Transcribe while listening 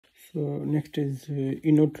So next is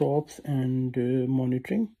inotropes and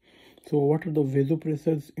monitoring. So what are the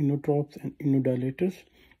vasopressors, inotropes, and inodilators?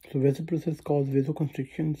 So vasopressors cause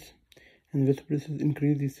vasoconstrictions, and vasopressors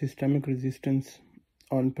increase the systemic resistance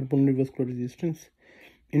on pulmonary vascular resistance.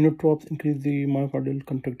 Inotropes increase the myocardial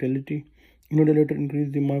contractility. Inodilator increase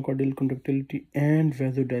the myocardial contractility and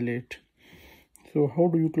vasodilate. So how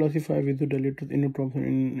do you classify vasodilators, inotropes,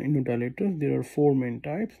 and inodilators? There are four main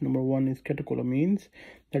types. Number one is catecholamines.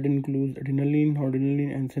 That includes adrenaline,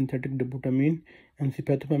 noradrenaline, and synthetic dobutamine. And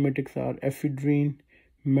sympathomimetics are ephedrine,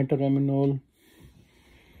 metaraminol.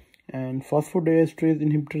 And phosphodiesterase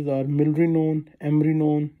inhibitors are milrinone,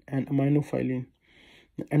 amrinone, and aminophylline.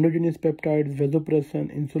 Endogenous peptides, vasopressin,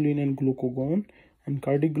 insulin, and glucagon. And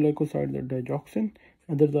cardiac glycosides are digoxin.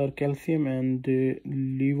 Others are calcium and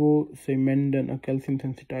levosimendan, a calcium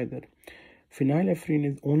sensitizer. Phenylephrine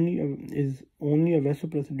is only a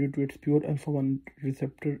vasopressor due to its pure alpha-1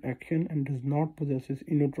 receptor action and does not possess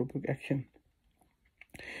inotropic action.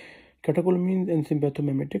 Catecholamines and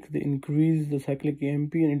sympathomimetics, they increase the cyclic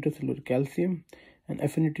AMP and intercellular calcium, and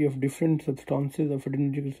affinity of different substances of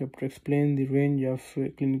adrenergic receptor explain the range of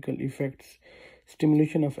clinical effects.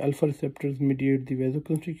 Stimulation of alpha receptors mediate the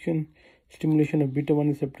vasoconstriction. Stimulation of beta-1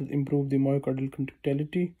 receptors improve the myocardial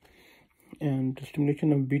contractility, and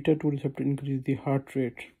stimulation of beta-2 receptor increase the heart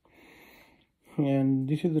rate. And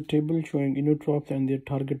this is a table showing inotropes and their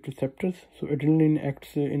target receptors. So adrenaline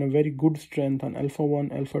acts in a very good strength on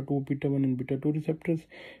alpha-1, alpha-2, beta-1, and beta-2 receptors.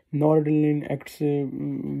 Noradrenaline acts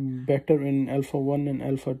better in alpha-1 and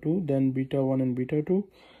alpha-2 than beta-1 and beta-2.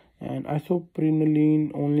 And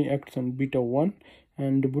isoprenaline only acts on beta-1,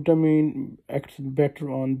 and dobutamine acts better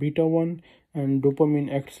on beta-1, and dopamine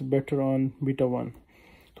acts better on beta-1.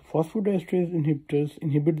 So phosphodiesterase inhibitors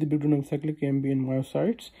inhibit the breakdown of cyclic AMP in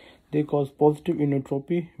myocytes. They cause positive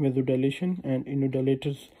inotropy, vasodilation, and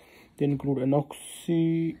inodilators. They include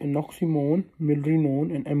enoximone,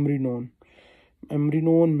 milrinone, and amrinone.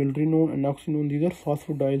 Amrinone, milrinone, and enoximone, these are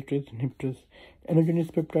phosphodiesterase inhibitors. Endogenous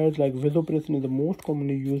peptides like vasopressin is the most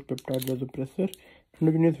commonly used peptide vasopressor.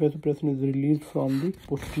 Endogenous vasopressin is released from the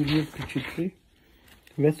posterior pituitary.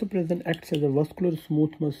 Vasopressin acts as a vascular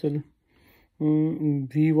smooth muscle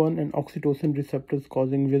V1 and oxytocin receptors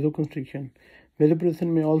causing vasoconstriction. Vasopressin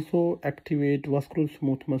may also activate vascular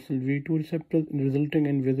smooth muscle V2 receptors resulting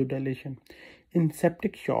in vasodilation. In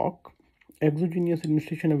septic shock, exogenous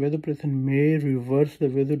administration of vasopressin may reverse the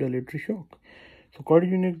vasodilatory shock. So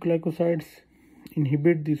cardiogenic glycosides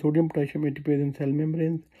inhibit the sodium-potassium ATPase in cell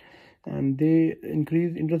membranes, and they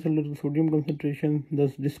increase intracellular sodium concentration,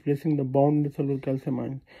 thus displacing the bound intracellular calcium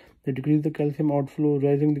ions. They decrease the calcium outflow,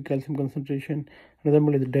 raising the calcium concentration.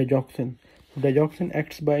 Another is digoxin. So digoxin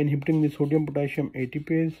acts by inhibiting the sodium-potassium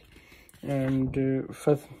ATPase, and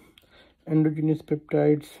endogenous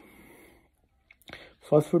peptides.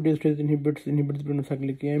 Phosphodiesterase inhibits the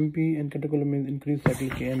cyclic AMP, and catecholamines increase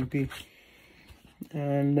cyclic AMP.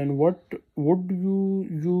 And then what would you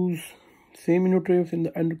use same inotropes in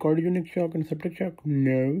the cardiogenic shock and septic shock?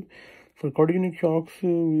 No. For cardiogenic shocks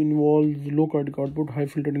involves low cardiac output, high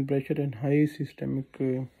filtering pressure, and high systemic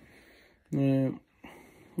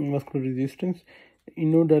vascular resistance.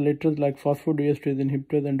 Inodilators like phosphodiesterase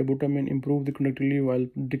inhibitors and dobutamine improve the conductivity while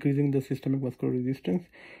decreasing the systemic vascular resistance.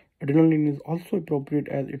 Adrenaline is also appropriate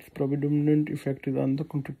as its predominant effect is on the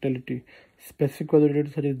contractility. Specific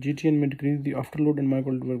vasodilators such as GTN may decrease the afterload and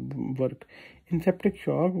myocardial work. In septic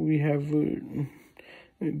shock, we have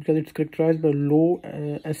because it's characterized by low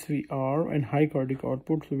SVR and high cardiac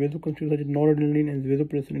output. So vasoconstrictors such as noradrenaline and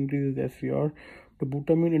vasopressin increases the SVR.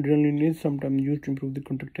 Dobutamine adrenaline is sometimes used to improve the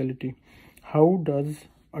contractility. How does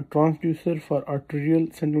a transducer for arterial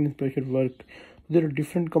central venous pressure work? There are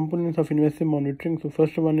different components of invasive monitoring. So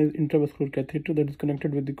first one is intravascular catheter that is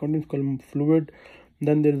connected with the continuous column of fluid.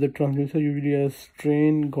 Then there is a transducer, usually a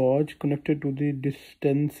strain gauge connected to the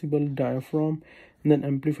distensible diaphragm, and then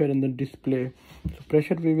amplifier in the display. So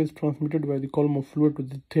pressure wave is transmitted by the column of fluid to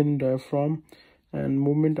the thin diaphragm, and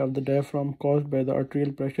movement of the diaphragm caused by the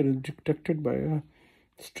arterial pressure is detected by a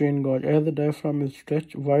strain gauge. As the diaphragm is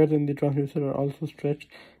stretched, wires in the transducer are also stretched,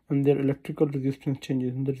 and their electrical resistance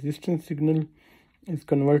changes. And the resistance signal is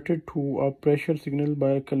converted to a pressure signal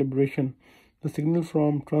by calibration. The signal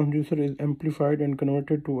from transducer is amplified and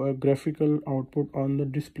converted to a graphical output on the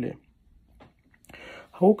display.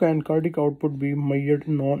 How can cardiac output be measured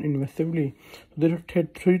non-invasively? There are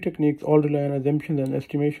three techniques, all rely on assumptions and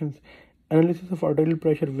estimations. Analysis of arterial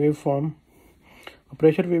pressure waveform. A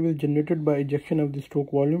pressure wave is generated by ejection of the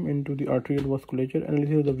stroke volume into the arterial vasculature.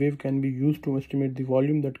 Analysis of the wave can be used to estimate the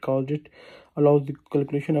volume that caused it, allows the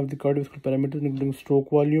calculation of the cardiovascular parameters including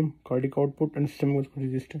stroke volume, cardiac output, and systemic vascular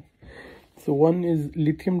resistance. So one is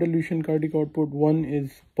lithium dilution cardiac output, one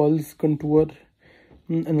is pulse contour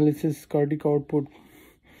analysis cardiac output.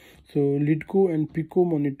 So LIDCO and PICO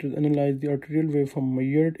monitors analyze the arterial waveform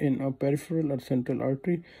measured in a peripheral or central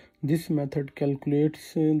artery. This method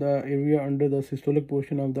calculates the area under the systolic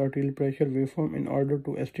portion of the arterial pressure waveform in order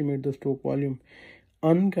to estimate the stroke volume.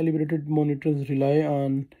 Uncalibrated monitors rely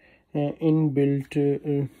on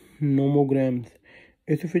inbuilt nomograms.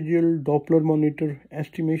 Esophageal Doppler monitor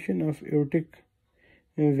estimation of aortic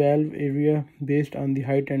valve area based on the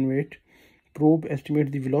height and weight. Probe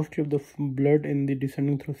estimates the velocity of the blood in the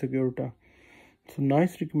descending thoracic aorta. So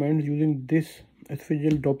NICE recommends using this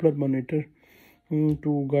esophageal Doppler monitor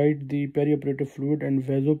to guide the perioperative fluid and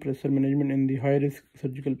vasopressor management in the high-risk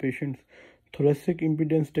surgical patients. Thoracic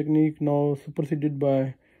impedance technique now superseded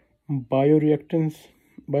by bioreactance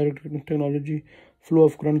technology. Flow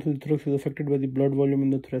of current through the thorax is affected by the blood volume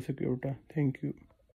in the thoracic aorta. Thank you.